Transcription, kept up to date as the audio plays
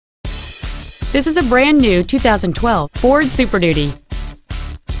This is a brand new 2012 Ford Super Duty.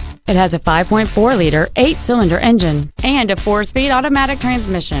 It has a 5.4-liter 8-cylinder engine and a 4-speed automatic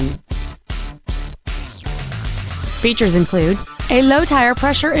transmission. Features include a low tire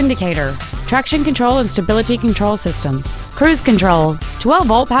pressure indicator, traction control and stability control systems, cruise control,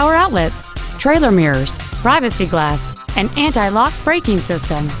 12-volt power outlets, trailer mirrors, privacy glass, an anti-lock braking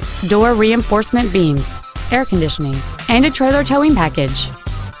system, door reinforcement beams, air conditioning, and a trailer towing package.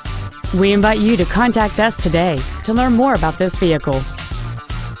 We invite you to contact us today to learn more about this vehicle.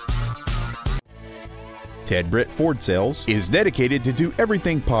 Britt Ford Sales is dedicated to do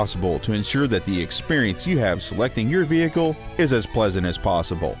everything possible to ensure that the experience you have selecting your vehicle is as pleasant as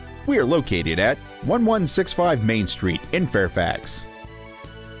possible. We are located at 1165 Main Street in Fairfax.